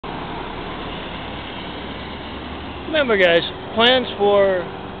Remember, guys, plans for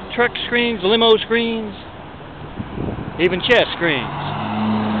truck screens, limo screens, even chest screens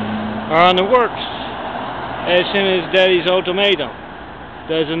are on the works as soon as Daddy's ultimatum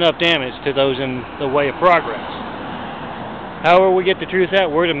does enough damage to those in the way of progress. However we get the truth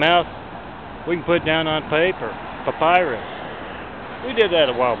out, word of mouth, we can put down on paper, papyrus. We did that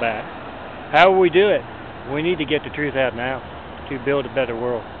a while back. However we do it, we need to get the truth out now to build a better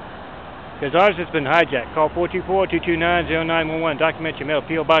world. Because ours has been hijacked. Call 424-229-0911. Document your mail.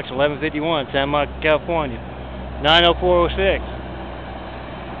 P.O. Box 1151, San Marcos, California, 90406.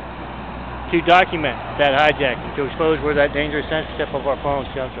 To document that hijacking, to expose where that dangerous censorship of our phones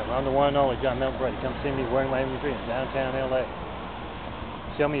comes from. I'm the one and only John Milton Brady. Come see me wearing my imagery in downtown L.A.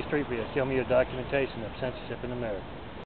 Show me a street video. Show me your documentation of censorship in America.